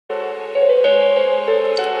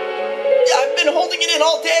holding it in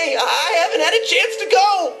all day. I haven't had a chance to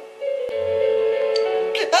go.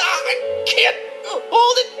 I can't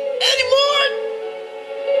hold it anymore.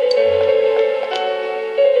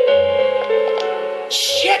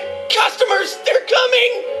 Shit, customers, they're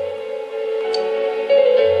coming.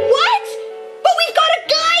 What? But we've got a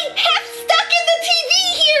guy half stuck in the TV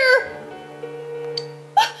here.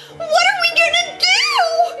 What are we gonna do?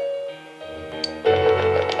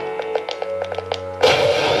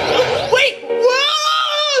 Wait! Whoa!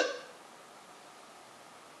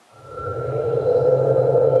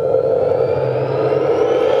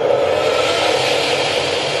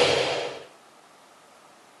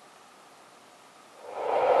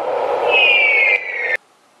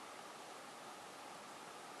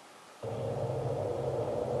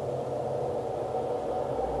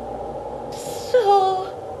 So,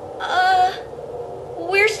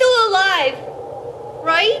 we're still alive,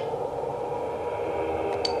 right?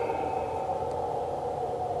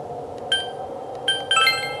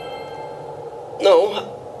 No,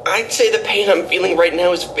 I'd say the pain I'm feeling right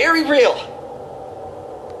now is very real.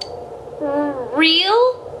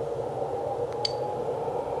 Real?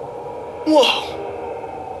 Whoa.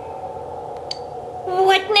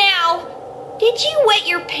 What now? Did you wet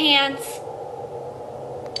your pants?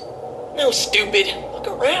 No, stupid. Look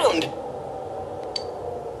around.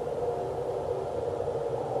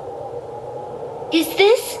 Is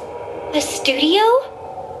this a studio?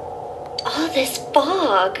 All this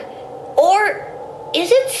fog. Or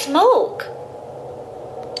is it smoke?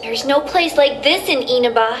 There's no place like this in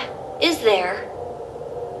Inaba, is there?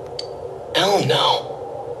 Hell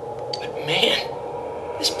no. But man,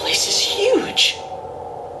 this place is huge.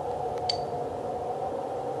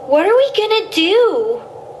 What are we gonna do?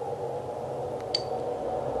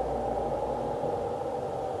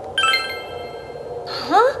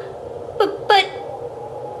 Huh? But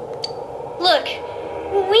look,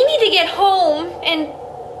 we need to get home and...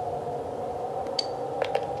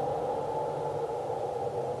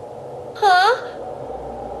 Huh?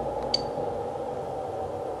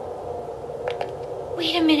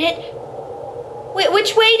 Wait a minute.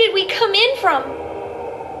 Which way did we come in from?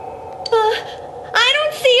 I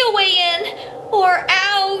don't see a way in or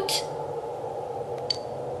out.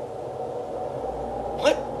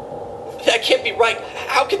 What? That can't be right.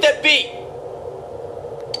 How could that be?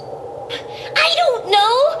 I don't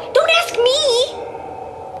know. Don't ask me.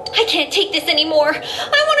 I can't take this anymore.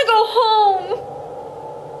 I want to go home.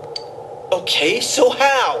 Okay, so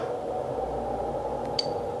how?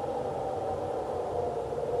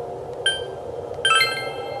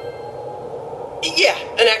 Yeah,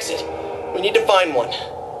 an exit. We need to find one.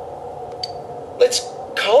 Let's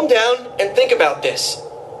calm down and think about this.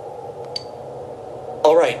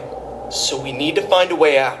 Alright, so we need to find a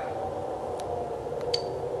way out.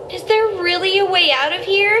 Is there really a way out of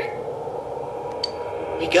here?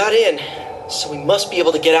 We got in, so we must be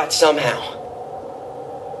able to get out somehow.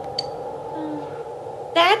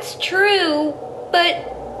 That's true, but...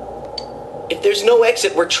 If there's no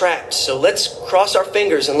exit, we're trapped, so let's cross our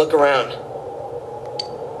fingers and look around.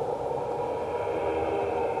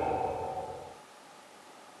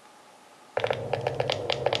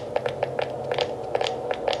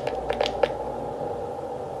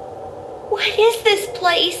 What is this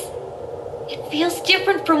place? It feels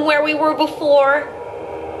different from where we were before.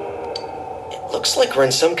 It looks like we're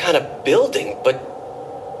in some kind of building, but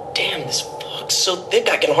damn, this fog's so thick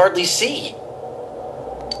I can hardly see.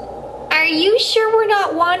 Are you sure we're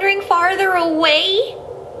not wandering farther away?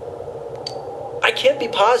 I can't be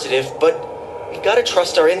positive, but we gotta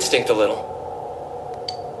trust our instinct a little.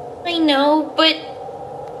 I know, but...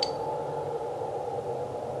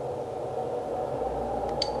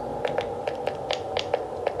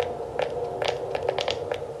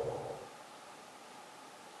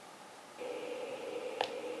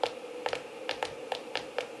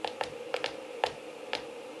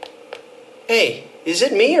 Hey, is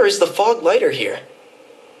it me or is the fog lighter here?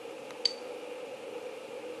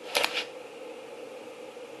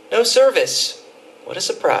 No service. What a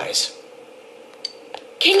surprise.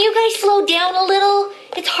 Can you guys slow down a little?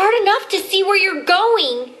 It's hard enough to see where you're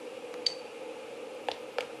going.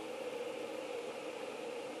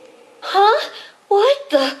 Huh? What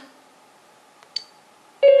the...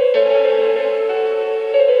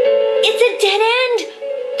 It's a dead end!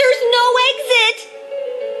 There's no exit!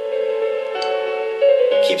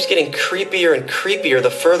 It keeps getting creepier and creepier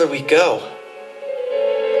the further we go.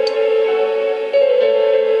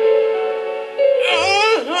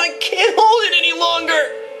 I can't hold it any longer!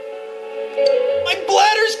 My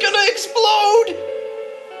bladder's gonna explode!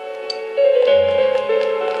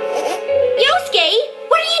 Yosuke,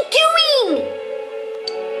 what are you doing?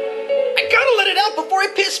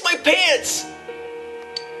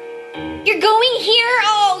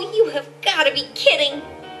 gotta be kidding.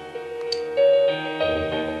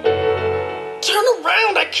 Turn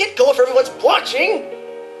around! I can't go if everyone's watching!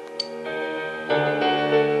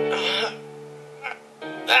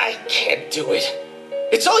 I can't do it.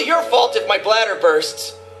 It's all your fault if my bladder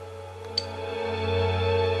bursts.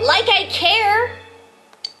 Like I care.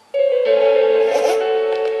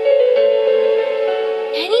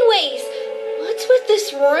 Anyways, what's with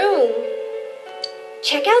this room?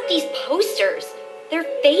 Check out these posters. Their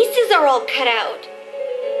faces are all cut out.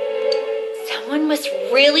 Someone must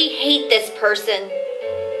really hate this person.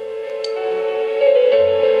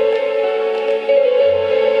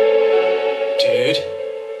 Dude,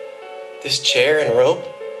 this chair and rope,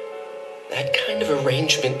 that kind of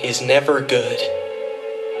arrangement is never good.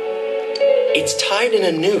 It's tied in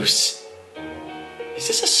a noose. Is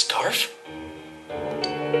this a scarf?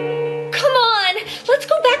 Come on, let's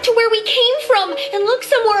go back to where we came from and look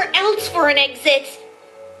somewhere else for an exit.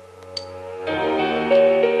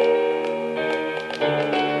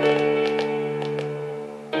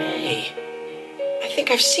 Hey, I think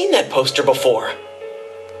I've seen that poster before.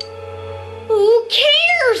 Who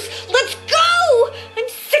cares? Let's go! I'm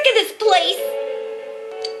sick of this place.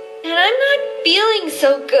 And I'm not feeling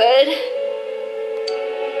so good.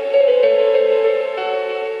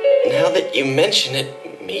 Now that you mention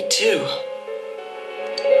it, me too.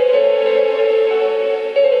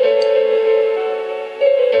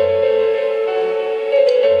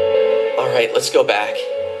 Alright, let's go back.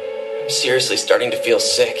 I'm seriously starting to feel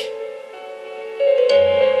sick.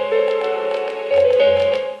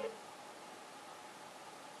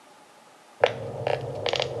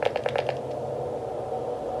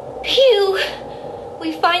 Phew!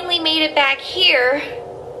 We finally made it back here.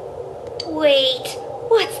 Wait,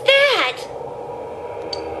 what's that?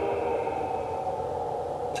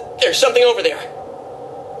 There's something over there.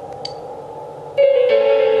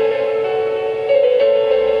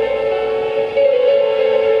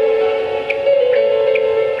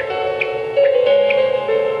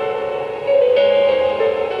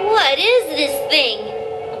 What is this thing?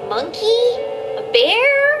 A monkey? A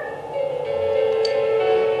bear?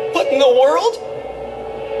 What in the world?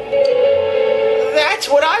 That's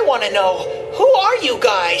what I want to know. Who are you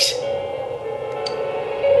guys?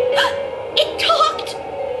 It talked!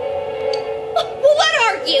 What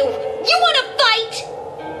are you? You want to fight?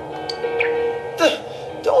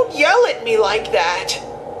 Don't yell at me like that.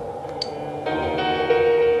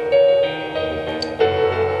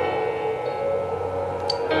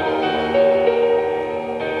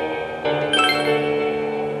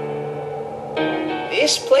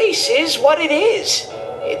 This place is what it is.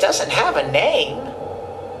 It doesn't have a name.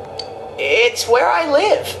 It's where I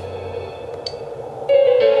live.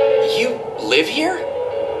 You live here?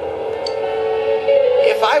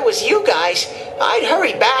 If I was you guys, I'd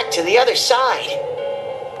hurry back to the other side.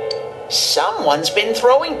 Someone's been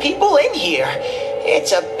throwing people in here.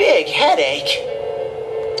 It's a big headache.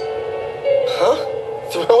 Huh?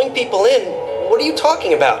 Throwing people in? What are you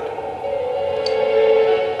talking about?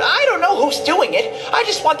 I don't know who's doing it. I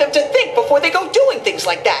just want them to think before they go doing things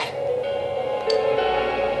like that.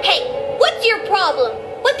 Hey, what's your problem?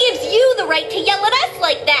 What gives you the right to yell at us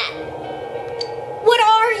like that? What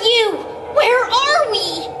are you? Where are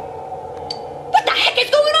we? What the heck is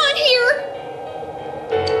going on here?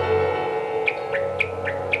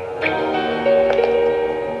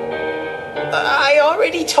 I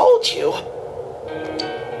already told you.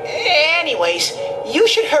 Anyways, you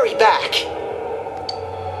should hurry back.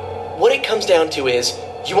 What it comes down to is,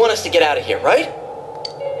 you want us to get out of here, right?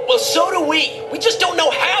 Well, so do we. We just don't know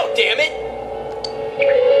how, damn it.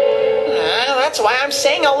 That's why I'm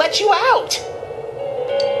saying I'll let you out.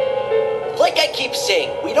 Like I keep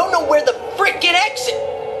saying, we don't know where the frickin' exit...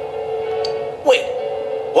 Wait,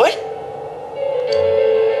 what?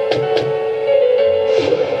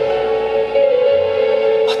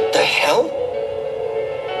 What the hell?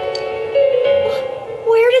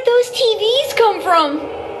 Where did those TVs come from?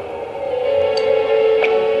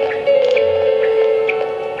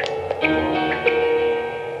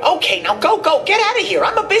 Okay, now go, get out of here.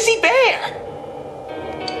 I'm a busy bear.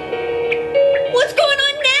 What's going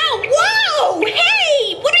on now? Whoa!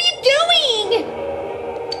 Hey! What are you doing?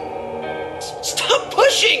 Stop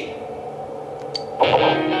pushing!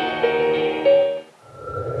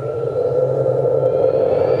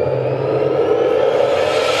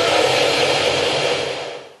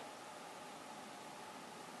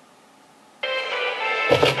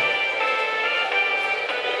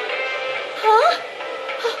 Huh?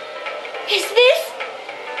 Is this?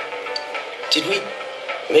 Did we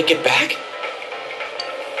make it back?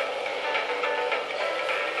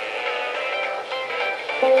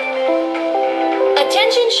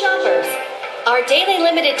 Attention shoppers! Our daily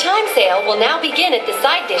limited time sale will now begin at the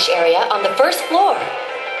side dish area on the first floor.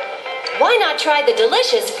 Why not try the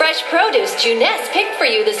delicious fresh produce Juness picked for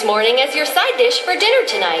you this morning as your side dish for dinner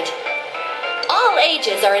tonight? All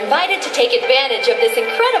ages are invited to take advantage of this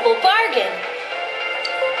incredible bargain.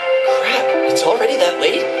 Crap, it's already that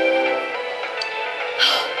late?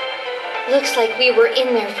 Looks like we were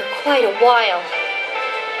in there for quite a while.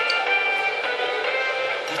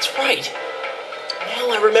 That's right.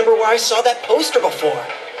 Now I remember where I saw that poster before.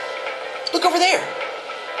 Look over there.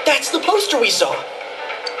 That's the poster we saw.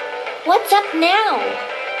 What's up now?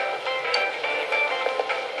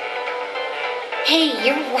 Hey,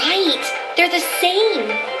 you're right. They're the same.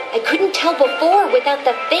 I couldn't tell before without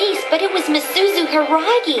the face, but it was Misuzu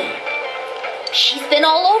Hiragi. She's been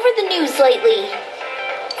all over the news lately.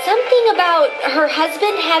 Something about her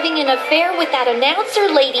husband having an affair with that announcer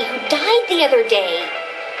lady who died the other day.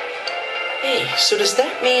 Hey, so does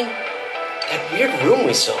that mean that weird room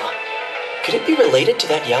we saw? Could it be related to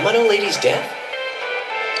that Yamano lady's death?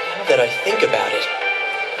 Now that I think about it,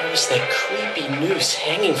 there was that creepy noose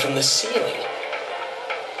hanging from the ceiling.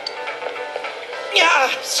 Yeah,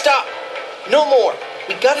 stop! No more!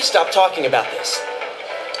 We gotta stop talking about this.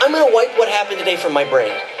 I'm gonna wipe what happened today from my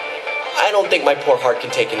brain. I don't think my poor heart can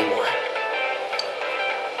take anymore.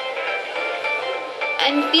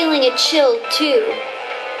 I'm feeling a chill, too.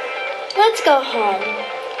 Let's go home.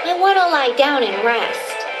 I want to lie down and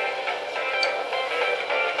rest.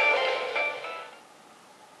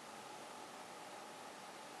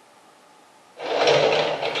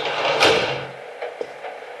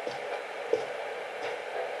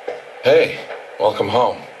 Hey, welcome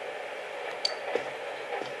home.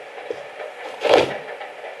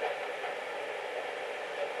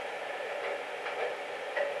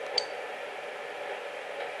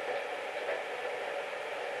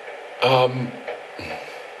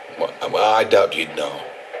 Well, I doubt you'd know.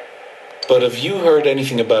 But have you heard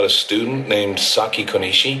anything about a student named Saki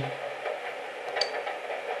Konishi?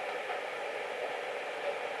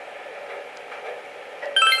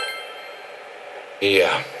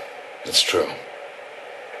 Yeah, it's true.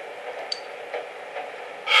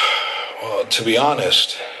 Well, to be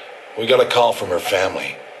honest, we got a call from her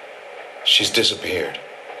family. She's disappeared.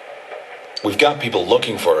 We've got people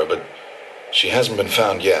looking for her, but she hasn't been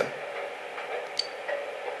found yet.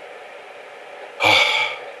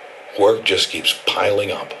 Work just keeps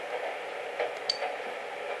piling up.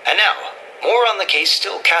 And now, more on the case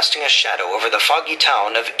still casting a shadow over the foggy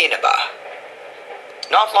town of Inaba.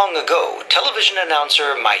 Not long ago, television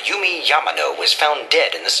announcer Mayumi Yamano was found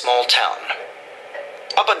dead in the small town.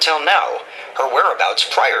 Up until now, her whereabouts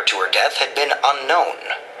prior to her death had been unknown.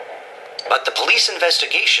 But the police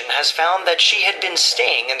investigation has found that she had been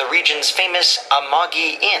staying in the region's famous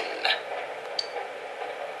Amagi Inn.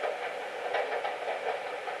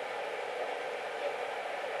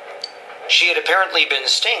 She had apparently been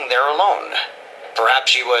staying there alone. Perhaps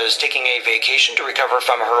she was taking a vacation to recover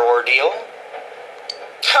from her ordeal?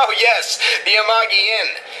 Oh yes, the Amagi Inn.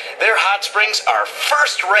 Their hot springs are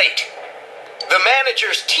first rate. The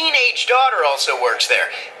manager's teenage daughter also works there,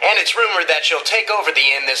 and it's rumored that she'll take over the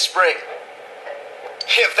inn this spring.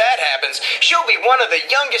 If that happens, she'll be one of the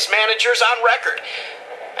youngest managers on record.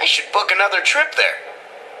 I should book another trip there.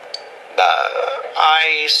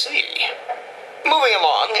 I see. Moving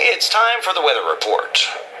along, it's time for the weather report.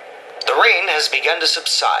 The rain has begun to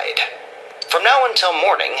subside. From now until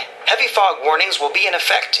morning, heavy fog warnings will be in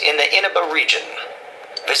effect in the Inaba region.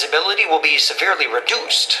 Visibility will be severely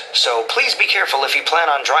reduced, so please be careful if you plan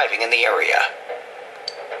on driving in the area.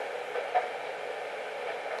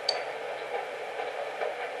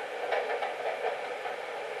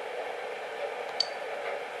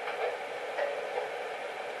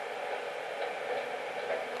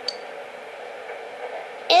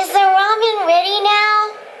 Is the ramen ready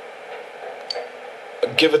now?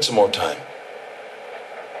 Give it some more time.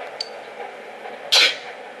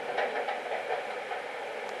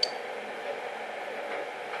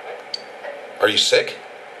 Are you sick?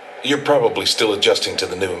 You're probably still adjusting to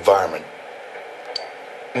the new environment.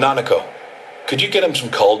 Nanako, could you get him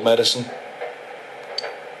some cold medicine?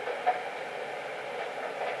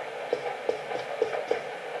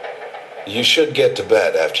 You should get to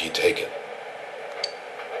bed after you take it.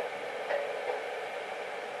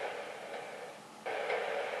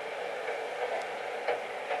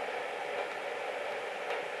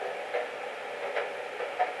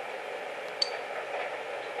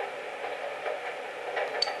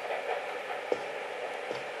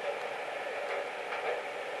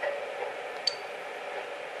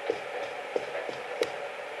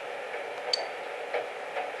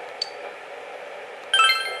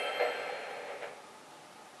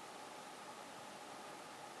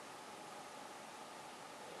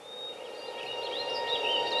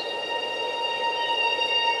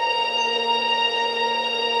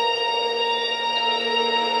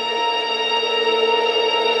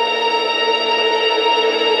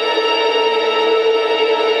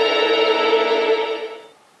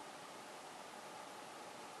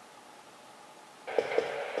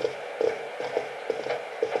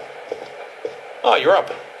 you're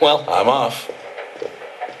up. Well, I'm off.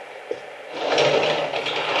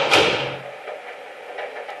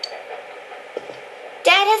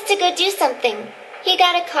 Dad has to go do something. He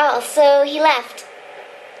got a call, so he left.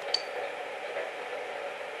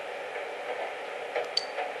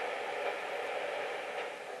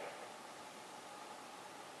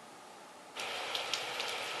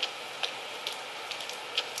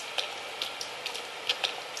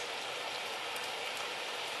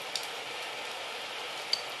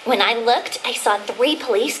 When I looked, I saw 3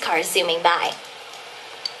 police cars zooming by.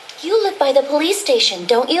 You live by the police station,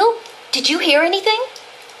 don't you? Did you hear anything?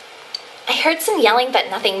 I heard some yelling, but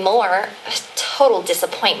nothing more. A total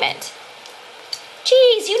disappointment.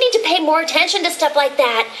 Geez, you need to pay more attention to stuff like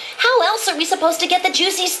that. How else are we supposed to get the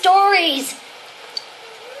juicy stories?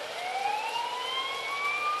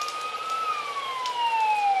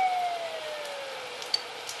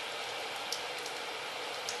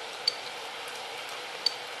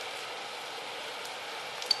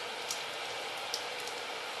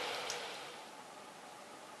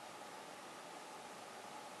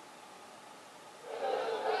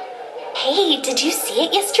 Hey, did you see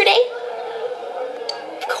it yesterday?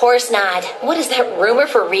 Of course not. What is that rumor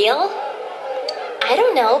for real? I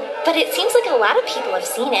don't know, but it seems like a lot of people have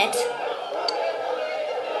seen it.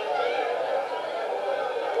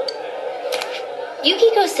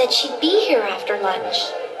 Yukiko said she'd be here after lunch.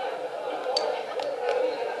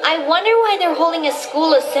 I wonder why they're holding a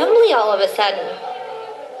school assembly all of a sudden.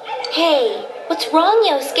 Hey, what's wrong,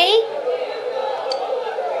 Yosuke?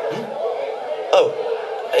 Oh,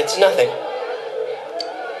 it's nothing.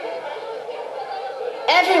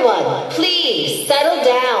 Everyone, please settle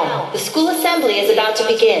down. The school assembly is about to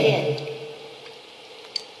begin.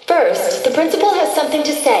 First, the principal has something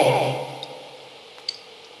to say.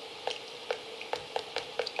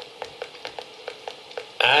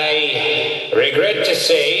 I regret to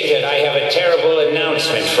say that I have a terrible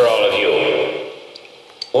announcement for all of you.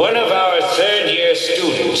 One of our third-year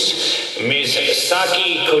students, Ms.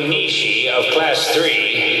 Saki Konishi of Class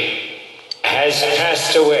 3, has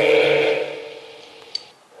passed away.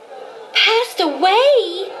 Passed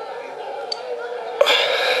away?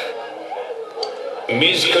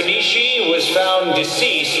 Ms. Konishi was found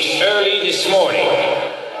deceased early this morning.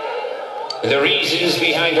 The reasons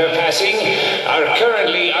behind her passing are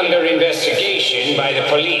currently under investigation by the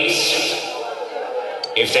police.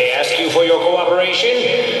 If they ask you for your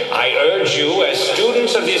cooperation, I urge you as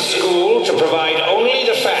students of this school to provide only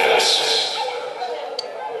the facts.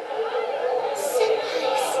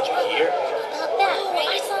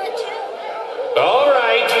 All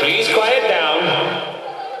right, please quiet down.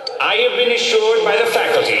 I have been assured by the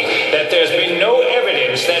faculty that there's been no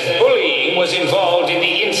evidence that bullying was involved in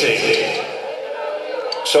the incident.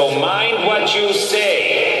 So mind what you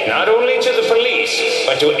say, not only to the police,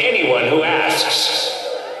 but to anyone who asks.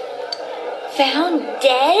 Found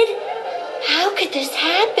dead? How could this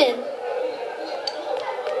happen?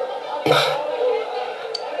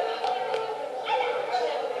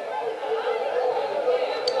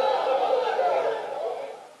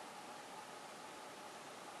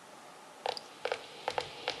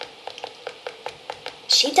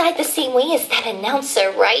 She died the same way as that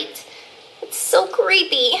announcer, right? It's so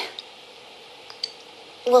creepy.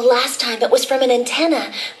 Well, last time it was from an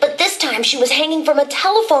antenna, but this time she was hanging from a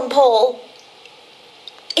telephone pole.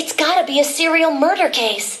 It's gotta be a serial murder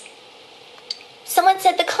case. Someone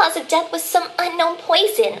said the cause of death was some unknown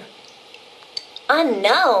poison.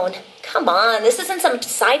 Unknown? Come on, this isn't some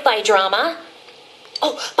sci-fi drama.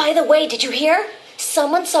 Oh, by the way, did you hear?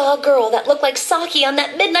 Someone saw a girl that looked like Saki on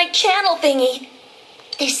that midnight channel thingy.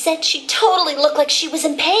 They said she totally looked like she was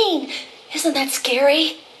in pain. Isn't that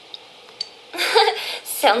scary?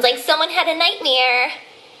 Sounds like someone had a nightmare.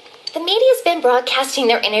 The media's been broadcasting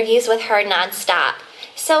their interviews with her nonstop,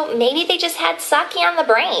 so maybe they just had Saki on the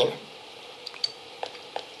brain.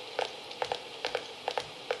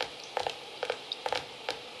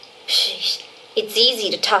 Sheesh, it's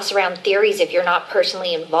easy to toss around theories if you're not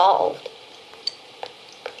personally involved.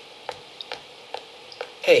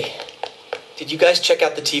 Hey, did you guys check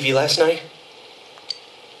out the TV last night?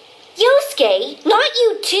 Yosuke, not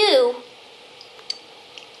you too.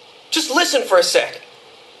 Just listen for a sec.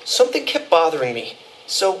 Something kept bothering me,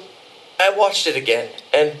 so I watched it again,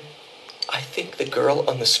 and I think the girl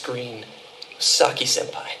on the screen was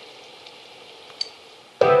Saki-senpai.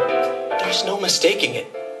 There's no mistaking it.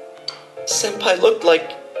 Senpai looked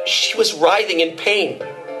like she was writhing in pain.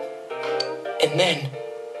 And then,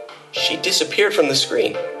 she disappeared from the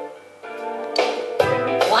screen.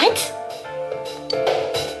 What?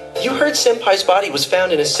 You heard Senpai's body was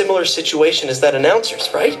found in a similar situation as that announcer's,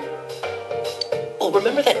 right? Oh,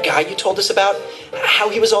 remember that guy you told us about? How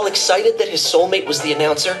he was all excited that his soulmate was the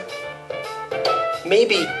announcer?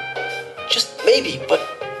 Maybe, just maybe, but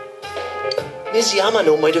Ms.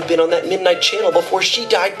 Yamano might have been on that midnight channel before she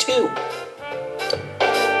died too.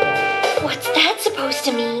 What's that supposed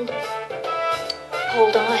to mean?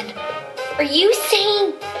 Hold on. Are you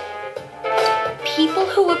saying people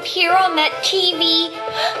who appear on that TV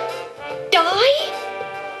die?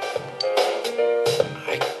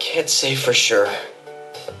 I can't say for sure.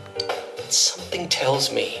 But something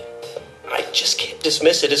tells me I just can't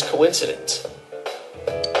dismiss it as coincidence.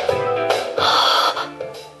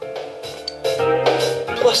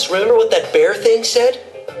 Plus, remember what that bear thing said?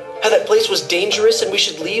 How that place was dangerous and we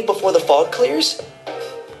should leave before the fog clears?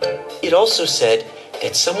 It also said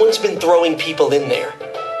that someone's been throwing people in there.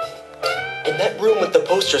 In that room with the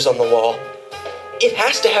posters on the wall, it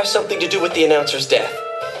has to have something to do with the announcer's death.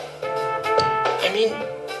 I mean,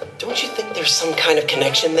 don't you think there's some kind of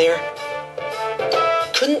connection there?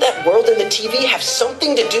 Couldn't that world in the TV have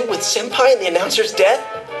something to do with Senpai and the announcer's death?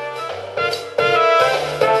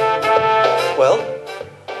 Well,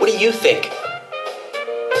 what do you think?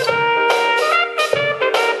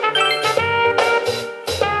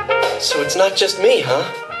 So it's not just me, huh?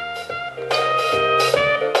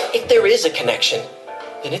 If there is a connection,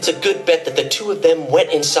 then it's a good bet that the two of them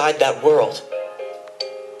went inside that world.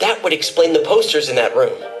 That would explain the posters in that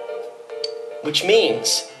room. Which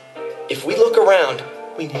means, if we look around,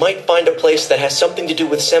 we might find a place that has something to do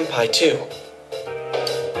with Senpai too.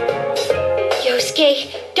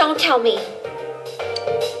 Yosuke, don't tell me.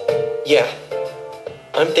 Yeah,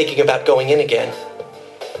 I'm thinking about going in again.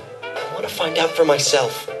 I want to find out for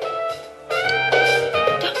myself.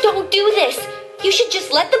 Don't do this. You should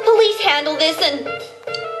just let the police handle this and...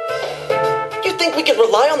 You think we can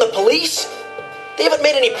rely on the police? They haven't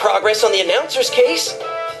made any progress on the announcer's case.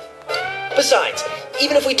 Besides,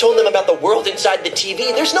 even if we told them about the world inside the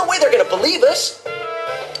TV, there's no way they're going to believe us.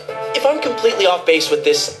 If I'm completely off base with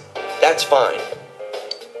this, that's fine.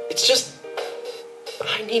 It's just,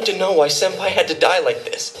 I need to know why Senpai had to die like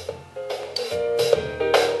this.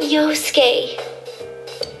 Yosuke.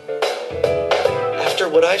 After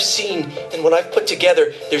what I've seen and what I've put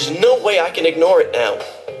together, there's no way I can ignore it now.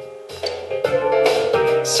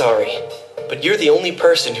 Sorry, but you're the only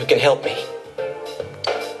person who can help me.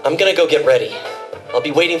 I'm gonna go get ready. I'll be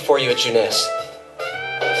waiting for you at Jeunesse.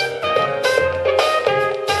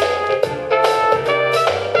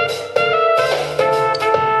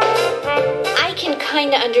 I can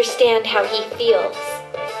kinda understand how he feels.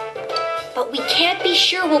 But we can't be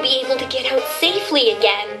sure we'll be able to get out safely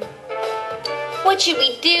again. What should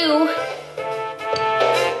we do?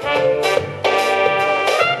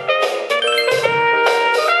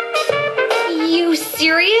 You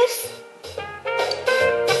serious?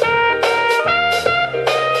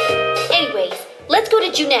 Anyways, let's go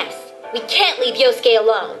to Jeunesse. We can't leave Yosuke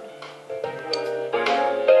alone.